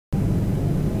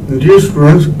जी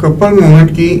students, couple moment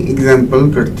की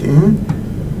example करते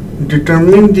हैं।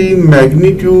 Determine the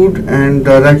magnitude and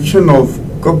direction of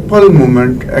couple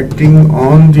moment acting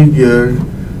on the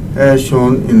gear as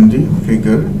shown in the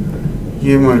figure.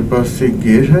 ये हमारे पास एक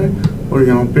gear है और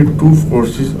यहाँ पे टू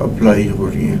फोर्सेस अप्लाई हो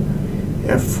रही हैं।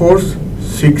 एफ फोर्स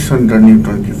 600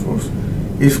 न्यूटन की फोर्स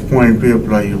इस पॉइंट पे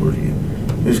अप्लाई हो रही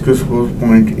है। इसको सपोज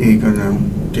पॉइंट ए का नाम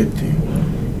देते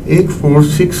हैं। एक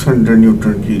फोर्स 600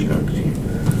 न्यूटन की लग रही है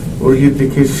और ये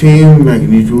देखिए सेम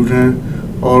मैग्नीट्यूड है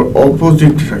और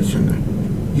ऑपोजिट डायरेक्शन है।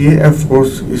 ये एफ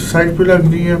फोर्स इस साइड पे लग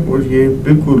रही है और ये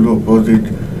बिल्कुल ऑपोजिट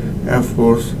एफ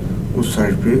फोर्स उस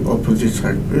साइड पे ऑपोजिट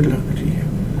साइड पे लग रही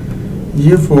है।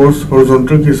 ये फोर्स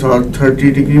हॉरिजॉन्टल के साथ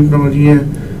 30 डिग्री बना रही है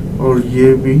और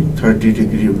ये भी 30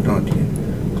 डिग्री बना रही है।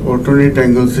 तो ऑल्टरनेट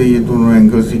एंगल से ये दोनों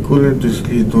एंगल्स इक्वल हैं, तो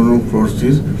इसलिए दोनों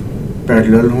फोर्सेस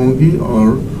पैरेलल होंगी और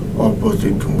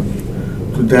ऑपोजिट होंगी।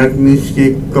 तो दैट मीन्स ये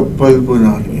कपल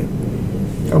बना रही है।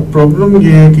 अब प्रॉब्लम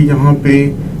ये है कि यहाँ पे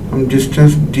हम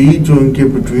डिस्टेंस डी जो इनके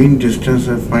बिटवीन डिस्टेंस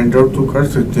है फाइंड आउट तो कर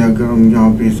सकते हैं अगर हम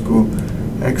यहाँ पे इसको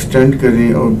एक्सटेंड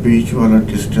करें और बीच वाला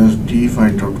डिस्टेंस डी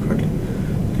फाइंड आउट कर लें,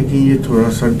 लेकिन ये थोड़ा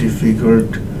सा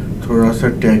डिफ़िकल्ट, थोड़ा सा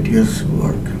टेडियस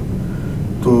वर्क है।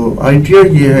 तो आइडिया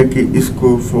ये है कि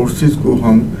इसको फोर्सेस को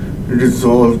हम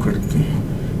रिजॉल्व करते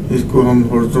हैं। इसको हम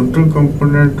हॉरिजॉन्टल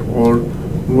कंपोनेंट और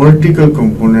वर्टिकल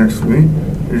कंपोनेंट्स में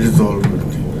रिजॉल्व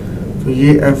करते हैं। तो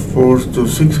ये एफ फोर्स जो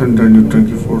 600 न्यूटन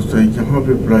की फोर्स है यहाँ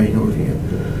पे अप्लाई हो रही है,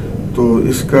 तो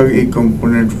इसका एक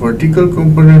कंपोनेंट वर्टिकल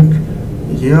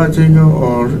कंपोनेंट ये आ जाएगा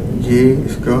और ये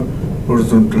इसका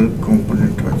हॉरिजॉन्टल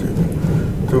कंपोनेंट आ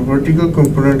जाएगा। तो वर्टिकल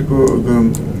कंपोनेंट को अगर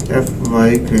हम एफ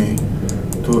वाई कहें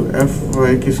तो एफ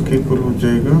वाई किसके इक्वल हो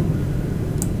जाएगा,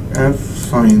 एफ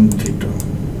साइन थीटा,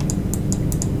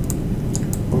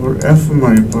 और एफ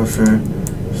हमारे पास है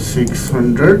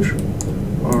 600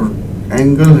 और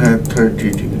एंगल है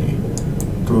 30 डिग्री।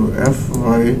 तो एफ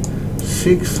वाई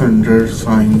 600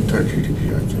 साइन 30 डिग्री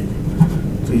आ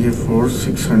जाएगी। तो ये फोर्स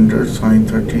 600 साइन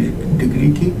 30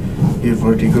 डिग्री की ये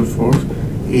वर्टिकल फोर्स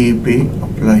ए पे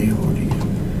अप्लाई हो रही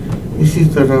है। इसी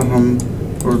तरह हम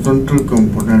हॉरिजॉन्टल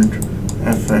कंपोनेंट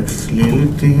एफ एक्स ले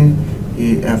लेते हैं।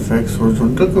 ये एफ एक्स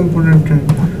हॉरिजॉन्टल कंपोनेंट है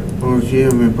और ये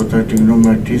हमें पता है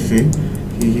ट्रिग्नोमेट्री से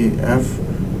कि ये एफ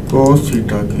cos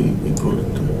थीटा के इक्वल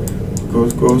होता है।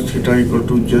 cos theta equal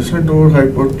two adjacent और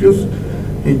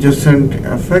हाइपोटेन्यूज। एडजेसेंट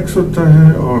एफ एक्स होता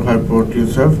है और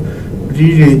हाइपोटेन्यूज एफ।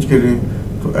 रीअरेंज करें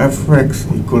तो F x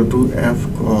equal to F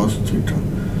cos theta.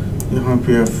 यहाँ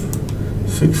पे एफ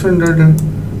 600 है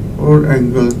और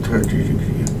एंगल 30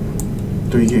 डिग्री है,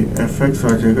 तो ये एफ एक्स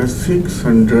आ जाएगा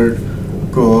 600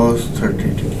 cos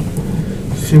 30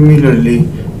 डिग्री। सिमिलरली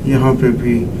यहाँ पे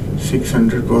भी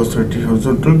 600 cos 30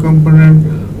 हॉरिजॉन्टल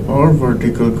कंपोनेंट और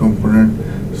वर्टिकल कंपोनेंट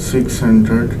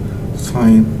 600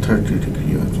 साइन 30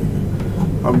 डिग्री आ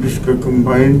जाएगा। अब इसका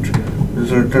combined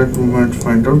resultant movement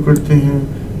find out करते हैं।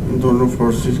 इन दोनों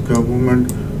फोर्सेस का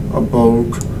मूवमेंट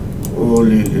अबाउट ओ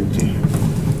ले लेते हैं।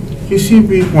 किसी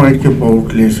भी पॉइंट के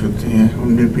अबाउट ले सकते हैं।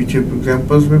 हमने पीछे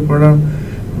एग्जांपल्स में पढ़ा,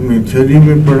 हमने थ्योरी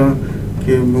में पढ़ा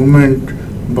कि movement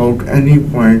about any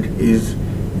point is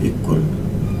equal.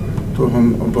 तो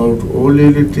हम अबाउट ओ ले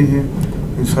लेते हैं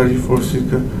इन सारी फोर्सेस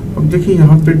का। अब देखिए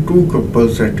यहाँ पे टू कपल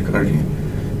सेट कर रही हैं।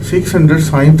 600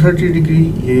 साइन 30 डिग्री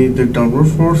ये द डाउनवर्ड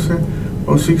फोर्स है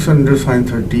और 600 साइन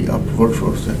 30 अपवर्ड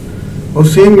फोर्स है और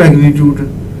सेम मैग्नीट्यूड है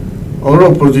और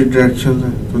अपोजिट डायरेक्शन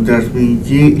है। तो दैट मीन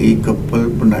ये एक कपल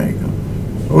बनाएगा।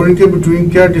 और इनके बिटवीन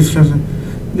क्या डिस्टेंस है,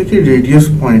 देखिए रेडियस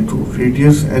 0.2,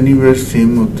 रेडियस एनीवेयर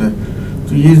सेम होता है,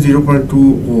 तो ये 0.2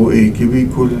 ओ ए के भी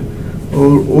इक्वल है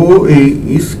और ओ ए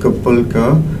इस कपल का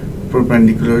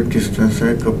परपेंडिकुलर डिस्टेंस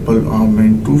है। कपल आर्म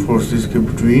में टू फोर्सेस के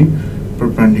बिटवीन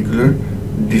परपेंडिकुलर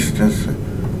डिस्टेंस है।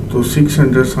 तो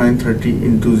 600 साइन 30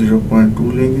 इंटू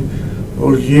 0.2 लेंगे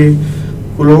और ये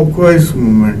क्लॉकवाइज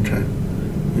मूवमेंट है।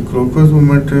 ये क्लॉकवाइज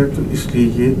मूवमेंट है तो इसलिए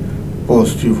ये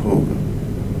पॉजिटिव होगा।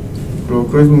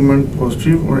 क्लॉकवाइज मूवमेंट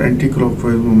पॉजिटिव और एंटी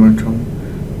क्लॉकवाइज मूवमेंट हम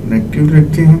नेगेटिव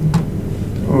लिखते हैं।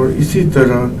 और इसी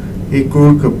तरह एक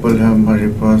और कपल है हमारे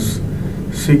पास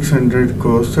 600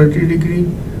 cos 30 डिग्री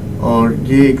और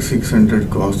ये एक 600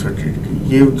 cos 30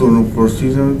 डिग्री। ये दोनों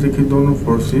फोर्सेस हैं, देखिए दोनों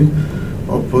फोर्सेस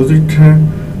ऑपोजिट हैं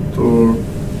तो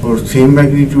और सेम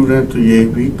मैग्नीट्यूड है, तो ये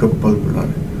भी कपल बना रहे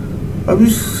हैं। अब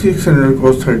इस 600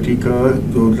 cos 30 का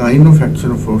जो line of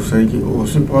action of force है ये ओ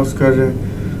से पास कर रहा है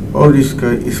और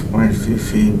इसका इस पॉइंट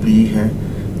से बी है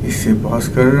इससे पास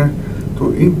कर रहा है।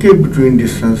 तो इनके बिटवीन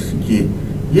डिस्टेंस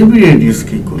ये भी रेडियस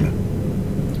के इक्वल है,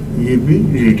 ये भी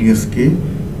रेडियस के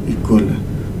इक्वल है।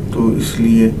 तो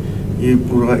इसलिए ये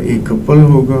पूरा एक कपल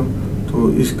होगा। तो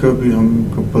इसका भी हम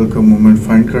कपल का मोमेंट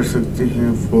फाइंड कर सकते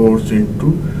हैं, फोर्स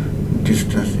इनटू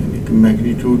डिस्टेंस, यानी कि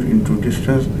मैग्नीट्यूड इंटू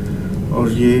डिस्टेंस, और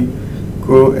ये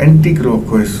को एंटी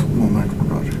क्लॉकवाइज मूवमेंट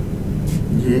बना रहे हैं।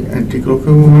 ये एंटी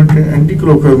क्लॉकवाइज मूवमेंट है, anti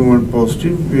clockwise movement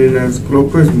positive, whereas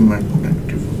clockwise movement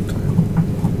negative होता है।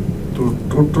 तो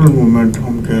टोटल मूवमेंट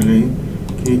हम कह रहे हैं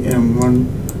कि m1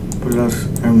 प्लस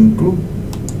m2,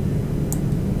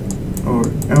 और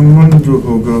m1 जो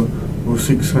होगा वो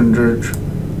 600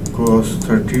 cos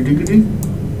 30 डिग्री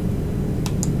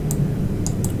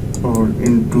और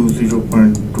इंटू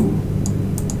 0.2,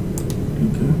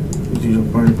 ठीक है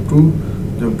 0.2,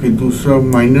 जबकि दूसरा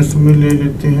माइनस में ले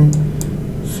लेते हैं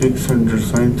 600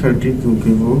 sin 30,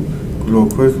 क्योंकि वो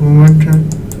क्लॉकवाइज मूवमेंट है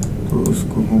तो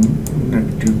उसको हम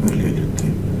नेगेटिव में ले लेते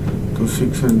हैं। तो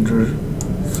 600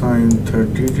 sin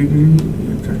 30 डिग्री,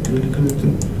 ये 30 लिख लेते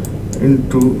हैं,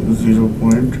 इंटू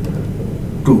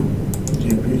 0.2,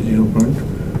 ये भी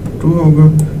 0.2 होगा।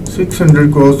 600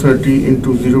 cos 30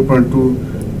 इंटू 0.2,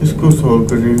 इसको सॉल्व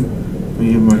करें तो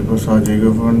ये हमारे पास आ जाएगा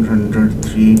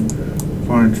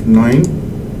 103.9,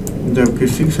 जबकि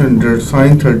 600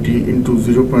 sin 30 इंटू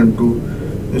 0.2,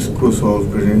 इसको सॉल्व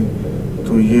करें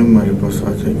तो ये हमारे पास आ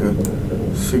जाएगा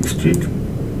 60,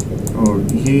 और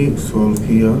ये सॉल्व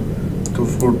किया तो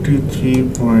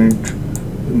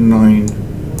 43.9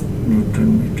 न्यूटन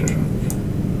मीटर आ गया,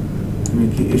 यानी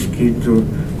कि इसकी जो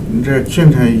डायरेक्शन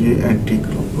है ये एंटी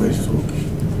क्लॉकवाइज होगी।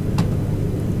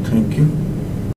 Thank you.